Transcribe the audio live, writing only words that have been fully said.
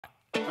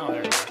Oh,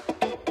 there you go.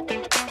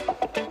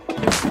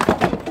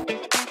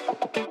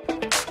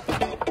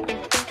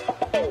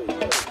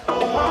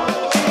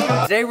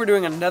 Today we're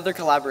doing another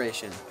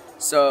collaboration.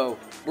 So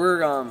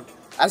we're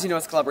as you know,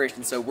 it's a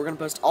collaboration, so we're gonna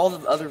post all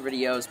the other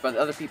videos by the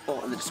other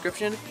people in the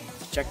description.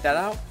 Check that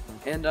out.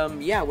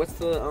 And yeah, what's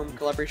the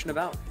collaboration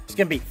about? It's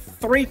gonna be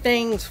 3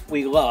 things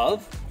we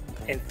love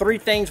and 3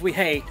 things we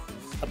hate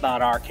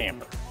about our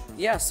camper.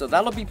 Yeah, so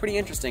that'll be pretty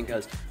interesting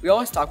because we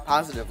always talk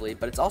positively,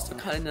 but it's also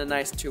kind of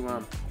nice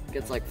to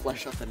get to like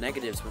flesh out the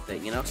negatives with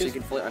it, you know, so you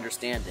can fully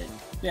understand it.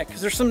 Yeah,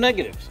 because there's some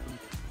negatives.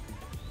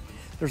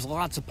 There's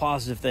lots of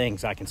positive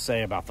things I can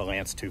say about the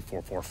Lance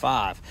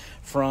 2445,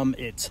 from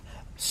its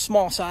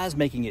small size,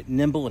 making it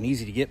nimble and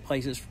easy to get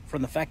places,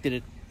 from the fact that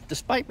it,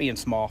 despite being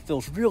small,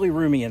 feels really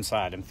roomy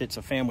inside and fits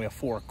a family of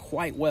 4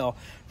 quite well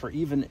for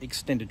even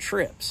extended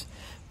trips.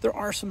 There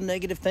are some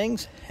negative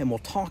things, and we'll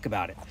talk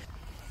about it.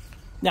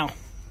 Now,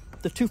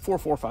 the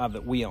 2445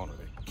 that we own, or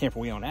the camper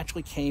we own,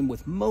 actually came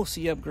with most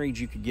of the upgrades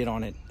you could get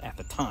on it at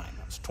the time.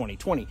 That was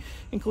 2020,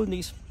 including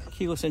these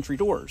keyless entry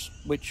doors,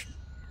 which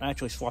I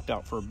actually swapped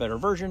out for a better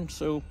version,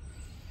 so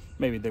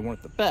maybe they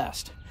weren't the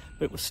best,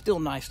 but it was still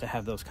nice to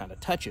have those kind of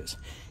touches.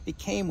 It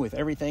came with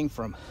everything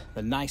from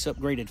the nice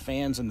upgraded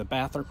fans in the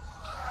bathroom.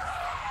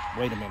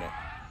 Wait a minute.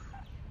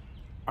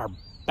 Our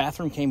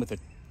bathroom came with a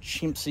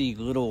chintzy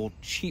little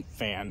cheap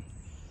fan,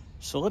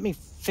 so let me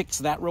fix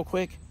that real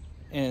quick,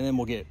 and then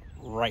we'll get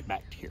right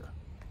back to here.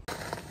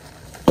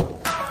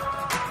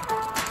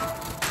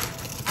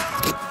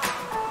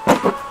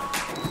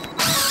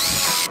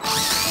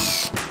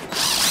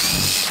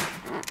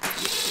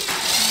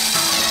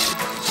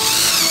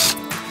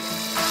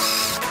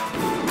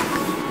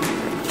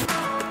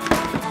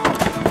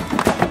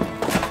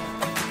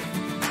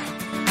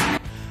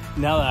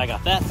 Now that I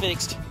got that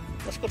fixed,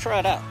 let's go try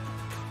it out.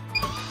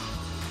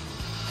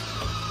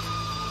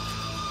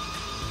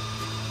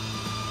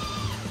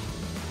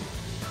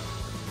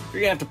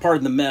 You're gonna have to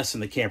pardon the mess in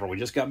the camper. We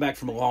just got back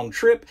from a long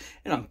trip,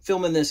 and I'm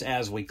filming this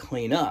as we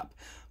clean up.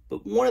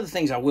 But one of the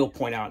things I will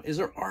point out is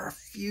there are a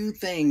few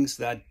things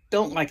that I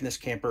don't like in this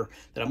camper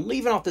that I'm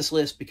leaving off this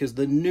list because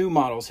the new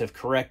models have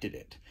corrected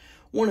it.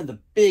 One of the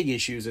big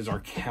issues is our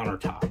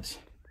countertops.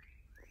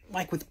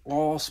 Like with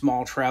all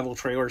small travel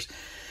trailers,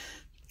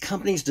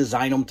 companies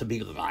design them to be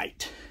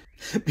light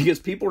because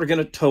people are going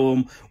to tow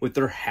them with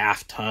their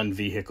half-ton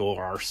vehicle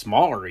or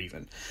smaller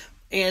even.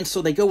 And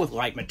so they go with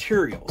light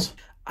materials.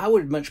 I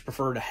would much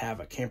prefer to have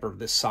a camper of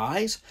this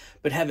size,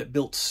 but have it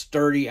built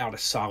sturdy out of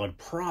solid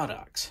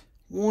products.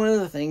 One of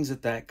the things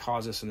that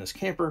causes in this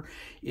camper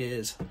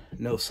is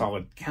no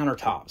solid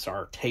countertops.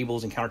 Our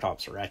tables and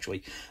countertops are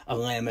actually a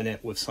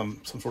laminate with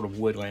some sort of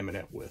wood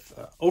laminate with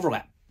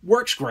overlap.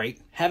 Works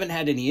great, haven't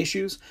had any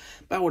issues,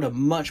 but I would have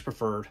much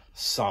preferred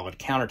solid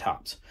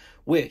countertops,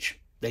 which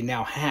they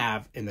now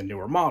have in the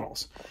newer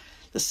models.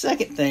 The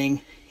second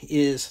thing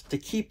is to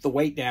keep the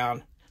weight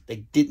down, they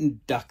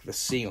didn't duct the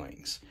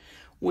ceilings,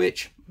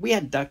 which we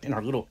had duct in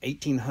our little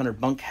 1800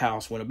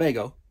 bunkhouse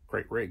Winnebago.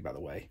 Great rig, by the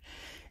way.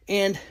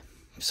 And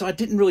so I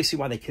didn't really see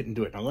why they couldn't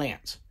do it in a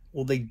Lance.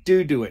 Well, they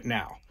do it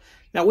now.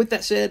 Now, with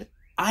that said,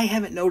 I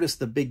haven't noticed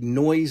the big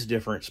noise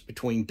difference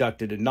between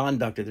ducted and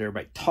non-ducted that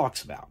everybody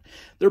talks about.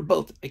 They're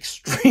both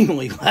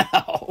extremely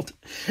loud.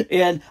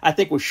 And I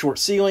think with short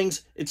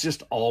ceilings, it's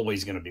just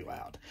always going to be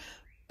loud.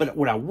 But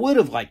what I would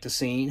have liked to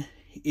seen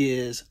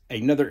is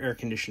another air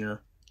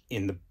conditioner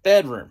in the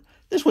bedroom.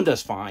 This one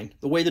does fine.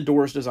 The way the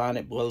door is designed,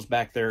 it blows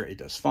back there. It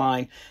does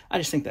fine. I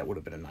just think that would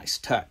have been a nice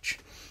touch.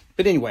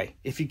 But anyway,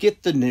 if you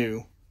get the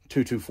new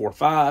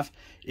 2245,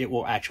 it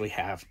will actually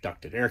have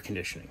ducted air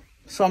conditioning.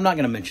 So I'm not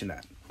going to mention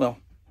that. Well,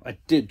 I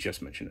did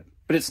just mention it,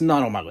 but it's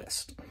not on my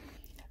list.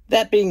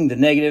 That being the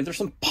negative, there's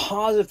some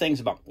positive things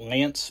about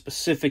Lance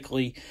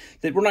specifically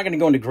that we're not going to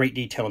go into great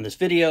detail in this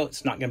video.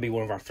 It's not going to be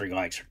one of our 3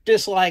 likes or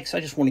dislikes. I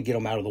just want to get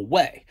them out of the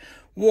way.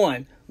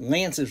 One,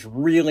 Lance is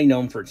really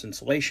known for its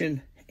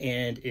insulation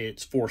and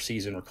its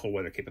 4-season or cold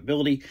weather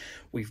capability.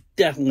 We've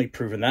definitely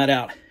proven that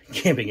out.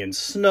 Camping in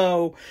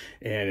snow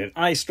and in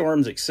ice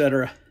storms,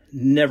 etc.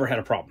 Never had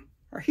a problem.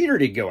 Our heater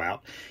did go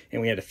out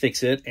and we had to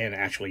fix it and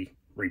actually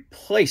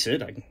replace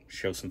it. I can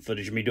show some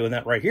footage of me doing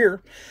that right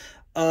here.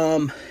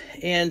 And,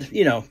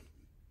 you know,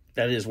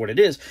 that is what it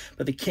is.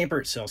 But the camper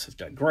itself has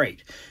done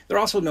great. They're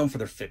also known for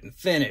their fit and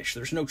finish.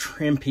 There's no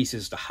trim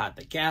pieces to hide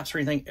the gaps or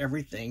anything.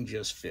 Everything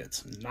just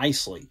fits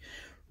nicely.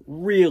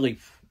 Really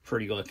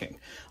pretty looking.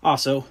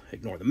 Also,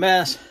 ignore the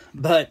mess.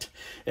 But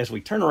as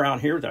we turn around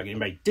here without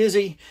getting anybody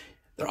dizzy,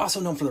 they're also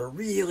known for their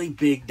really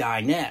big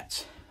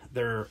dinettes.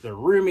 They're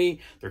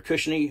roomy, they're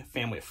cushiony. A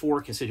family of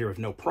 4 can sit here with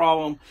no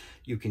problem.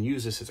 You can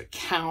use this as a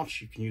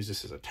couch, you can use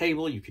this as a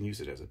table, you can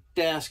use it as a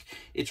desk.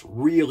 It's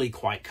really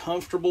quite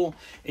comfortable,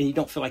 and you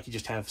don't feel like you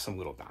just have some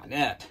little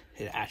dinette.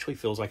 It actually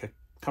feels like a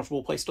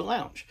comfortable place to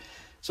lounge.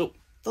 So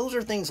those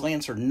are things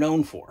Lance are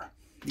known for.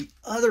 The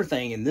other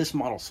thing in this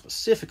model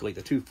specifically,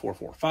 the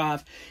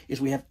 2445,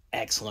 is we have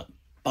excellent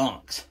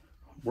bunks.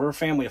 we're a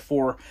family of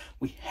 4.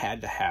 We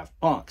had to have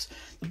bunks.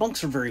 The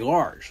bunks are very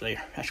large.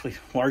 They're actually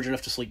large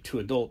enough to sleep 2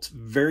 adults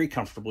very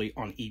comfortably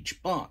on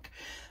each bunk.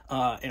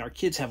 And our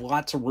kids have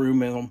lots of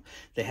room in them.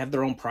 They have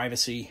their own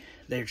privacy.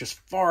 They just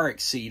far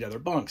exceed other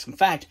bunks. In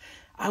fact,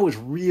 I was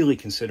really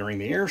considering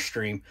the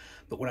Airstream,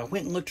 but when I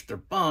went and looked at their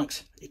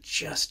bunks, it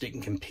just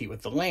didn't compete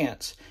with the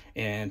Lance,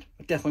 and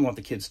I definitely want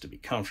the kids to be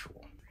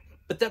comfortable.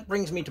 But that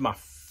brings me to my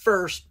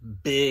first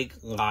big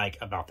like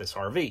about this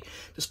RV.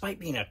 Despite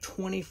being a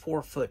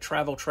 24-foot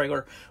travel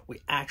trailer, we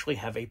actually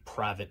have a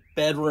private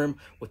bedroom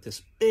with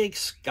this big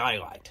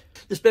skylight.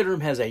 This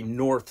bedroom has a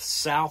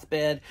north-south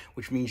bed,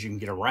 which means you can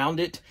get around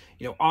it.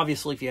 You know,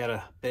 obviously, if you had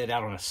a bed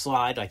out on a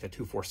slide like the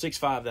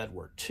 2465, that'd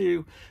work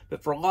too.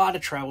 But for a lot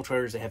of travel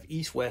trailers, they have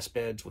east-west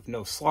beds with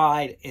no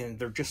slide, and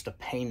they're just a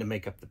pain to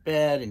make up the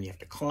bed, and you have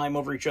to climb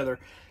over each other.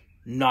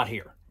 Not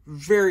here.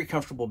 Very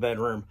comfortable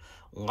bedroom.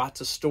 Lots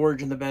of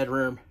storage in the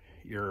bedroom.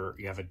 You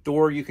have a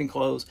door you can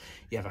close.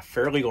 You have a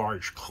fairly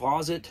large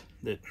closet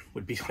that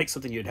would be like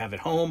something you'd have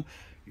at home.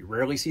 You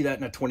rarely see that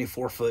in a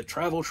 24-foot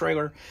travel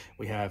trailer.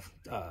 We have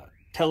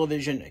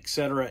television,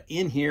 etc.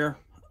 in here.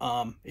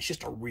 It's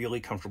just a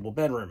really comfortable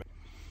bedroom.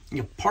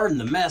 You know, pardon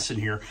the mess in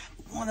here.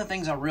 One of the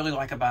things I really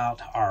like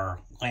about our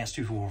Lance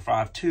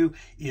 2452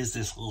 is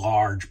this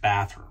large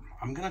bathroom.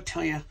 I'm going to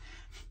tell you,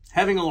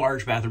 having a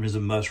large bathroom is a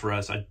must for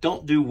us. I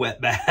don't do wet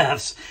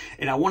baths,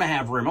 and I want to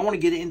have room. I want to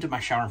get into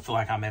my shower and feel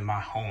like I'm in my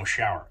home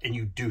shower, and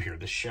you do here.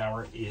 The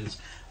shower is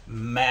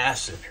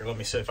massive. Here, let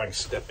me see if I can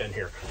step in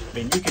here. I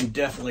mean, you can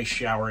definitely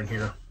shower in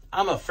here.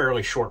 I'm a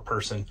fairly short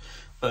person,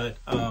 but,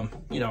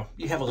 you know,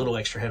 you have a little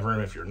extra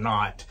headroom if you're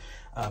not,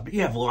 but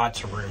you have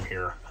lots of room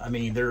here. I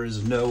mean, there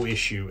is no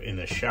issue in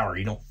this shower.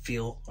 You don't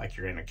feel like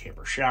you're in a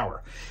camper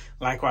shower.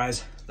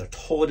 Likewise, the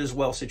toilet is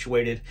well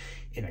situated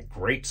in a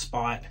great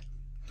spot,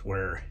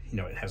 where, you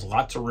know, it has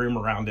lots of room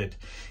around it.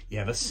 You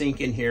have a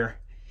sink in here.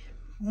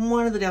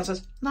 One of the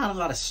downsides, not a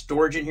lot of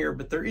storage in here,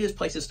 but there is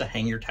places to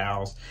hang your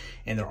towels,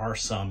 and there are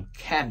some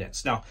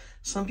cabinets. Now,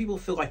 some people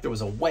feel like there was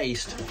a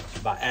waste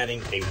by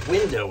adding a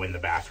window in the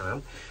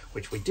bathroom,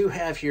 which we do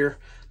have here,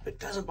 but it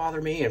doesn't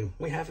bother me, and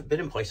we have it been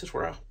in places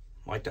where I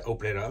like to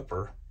open it up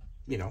or,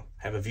 you know,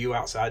 have a view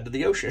outside to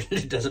the ocean.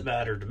 It doesn't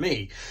matter to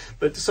me,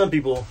 but to some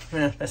people,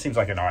 that seems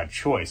like an odd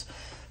choice.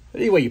 But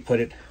any way you put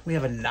it, we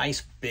have a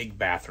nice big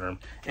bathroom,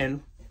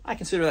 and I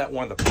consider that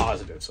one of the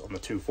positives on the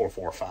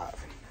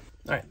 2445.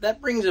 All right,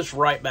 that brings us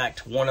right back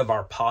to one of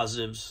our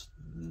positives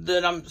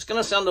that it's going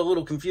to sound a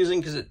little confusing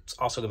because it's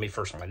also going to be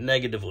first on my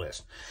negative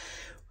list.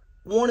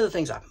 One of the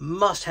things I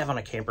must have on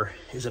a camper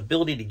is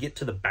ability to get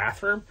to the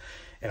bathroom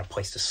and a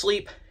place to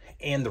sleep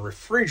and the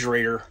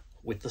refrigerator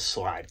with the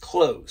slide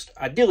closed.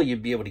 Ideally,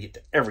 you'd be able to get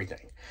to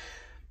everything.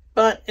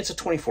 But it's a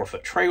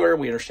 24-foot trailer.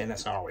 We understand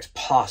that's not always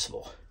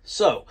possible.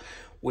 So,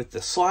 with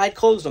the slide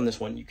closed on this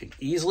one, you can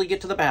easily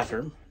get to the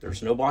bathroom.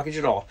 There's no blockage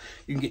at all.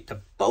 You can get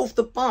to both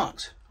the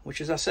bunks,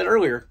 which, as I said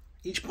earlier,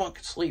 each bunk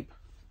can sleep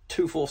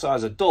 2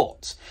 full-size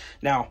adults.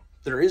 Now,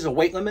 there is a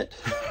weight limit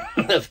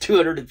of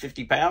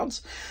 250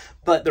 pounds,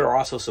 but there are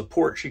also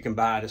supports you can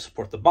buy to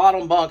support the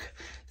bottom bunk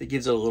that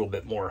gives it a little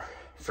bit more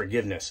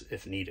forgiveness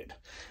if needed.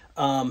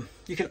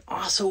 You can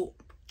also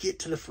get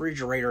to the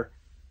refrigerator,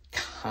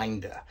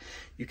 kinda.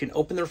 You can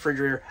open the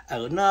refrigerator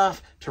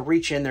enough to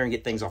reach in there and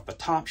get things off the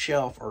top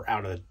shelf or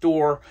out of the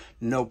door.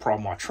 No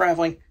problem while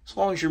traveling. As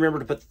long as you remember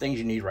to put the things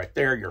you need right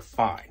there, you're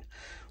fine.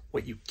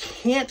 What you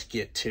can't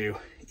get to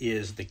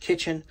is the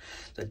kitchen,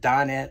 the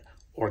dinette,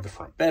 or the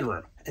front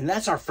bedroom. And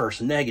that's our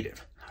first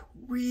negative. I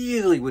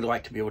really would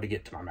like to be able to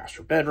get to my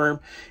master bedroom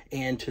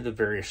and to the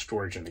various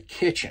storage in the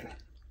kitchen.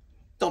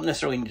 Don't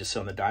necessarily need to sit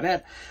on the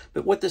dinette,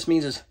 but what this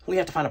means is we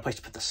have to find a place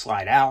to put the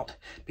slide out,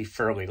 be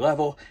fairly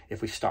level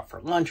if we stop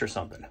for lunch or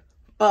something.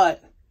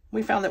 But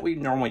we found that we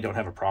normally don't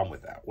have a problem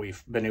with that.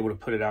 We've been able to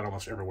put it out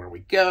almost everywhere we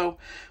go.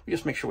 We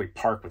just make sure we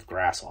park with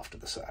grass off to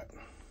the side.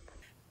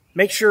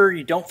 Make sure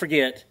you don't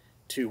forget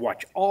to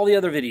watch all the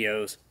other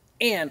videos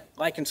and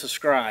like and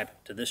subscribe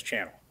to this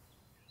channel.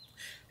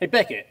 Hey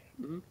Beckett,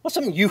 what's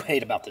something you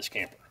hate about this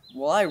camper?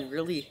 Well, I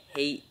really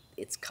hate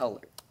its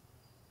color.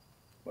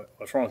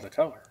 What's wrong with the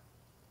color?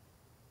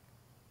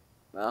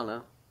 I don't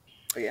know.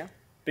 But yeah.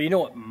 But you know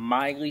what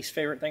my least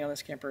favorite thing on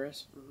this camper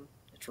is?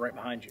 It's right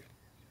behind you.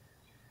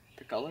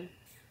 The color?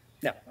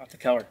 No, not the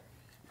color.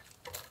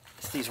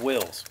 It's these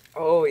wheels.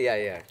 Oh,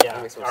 yeah.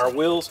 Yeah, our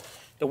wheels,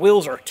 the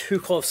wheels are too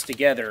close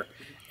together.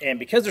 And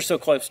because they're so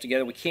close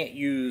together, we can't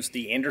use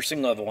the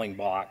Anderson leveling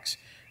box.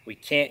 We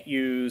can't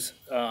use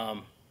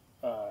the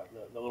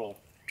little,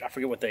 I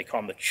forget what they call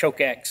them, the Choke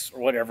X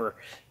or whatever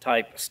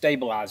type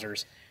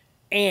stabilizers.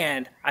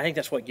 And I think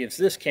that's what gives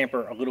this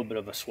camper a little bit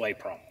of a sway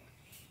problem.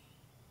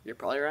 You're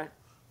probably right.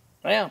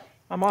 Yeah,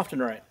 I'm often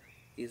right.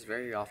 He's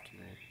very often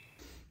right.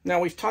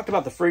 Now, we've talked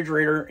about the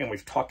refrigerator and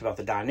we've talked about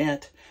the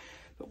dinette,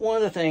 but one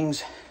of the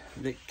things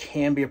that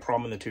can be a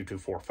problem in the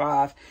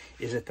 2245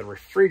 is that the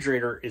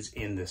refrigerator is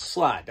in this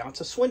slide. Now,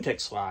 it's a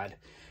Swintex slide,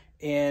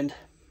 and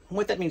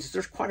what that means is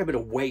there's quite a bit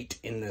of weight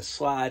in this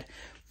slide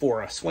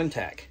for a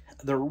Swintex.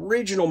 the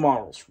original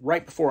models,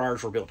 right before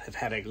ours were built, have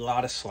had a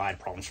lot of slide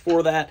problems.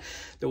 For that,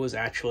 there was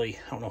actually,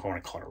 I don't know if I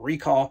want to call it a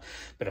recall,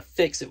 but a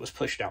fix that was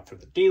pushed out through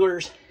the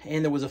dealers,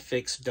 and there was a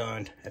fix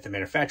done at the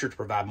manufacturer to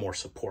provide more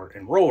support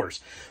and rollers.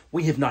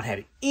 We have not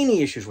had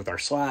any issues with our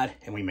slide,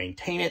 and we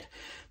maintain it,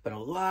 but a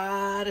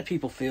lot of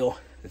people feel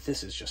that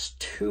this is just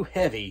too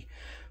heavy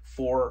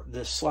for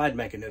this slide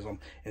mechanism,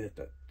 and that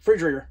the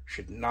refrigerator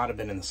should not have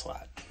been in the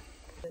slide.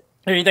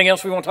 Anything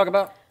else we want to talk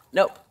about?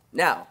 Nope.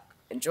 Now,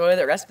 enjoy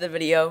the rest of the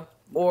video,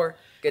 or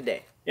good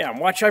day. Yeah, and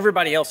watch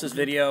everybody else's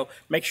video.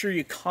 Make sure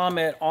you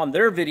comment on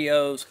their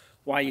videos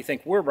why you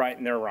think we're right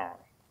and they're wrong.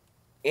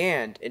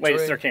 And enjoy, wait,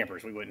 it's their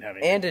campers. We wouldn't have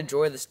any. And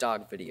enjoy this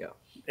dog video.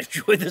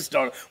 Enjoy this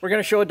dog. We're going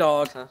to show a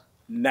dog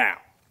now.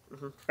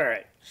 All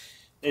right.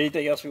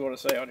 Anything else we want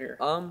to say on here?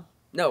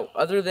 No,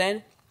 other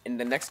than in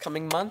the next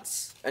coming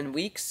months and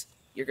weeks,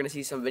 you're going to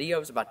see some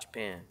videos about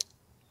Japan.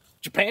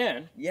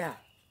 Japan? Yeah.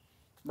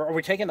 Are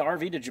we taking the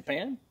RV to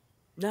Japan?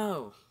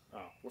 No. Oh.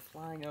 We're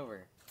flying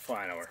over.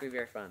 Flying over. It's going to be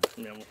very fun.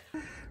 Yeah,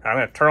 I'm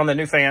going to turn on the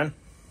new fan.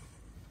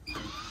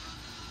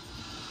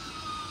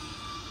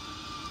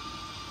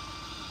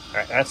 All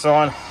right, that's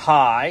on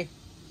high.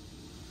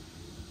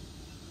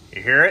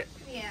 You hear it?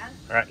 Yeah.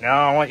 All right,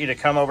 now I want you to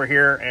come over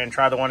here and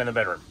try the one in the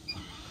bedroom.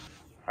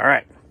 All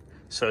right,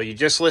 so you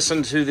just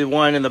listened to the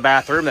one in the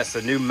bathroom. That's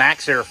the new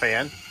Max Air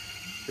fan.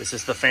 This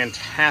is the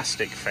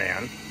Fantastic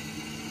fan.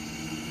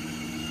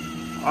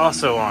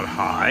 Also on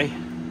high.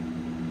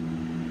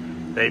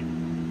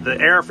 The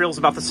air feels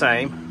about the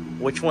same.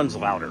 Which one's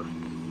louder?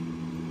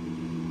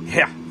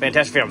 Yeah,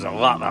 Fantastic fan was a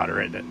lot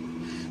louder, isn't it?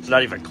 It's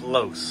not even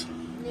close.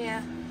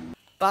 Yeah.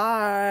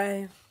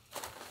 Bye.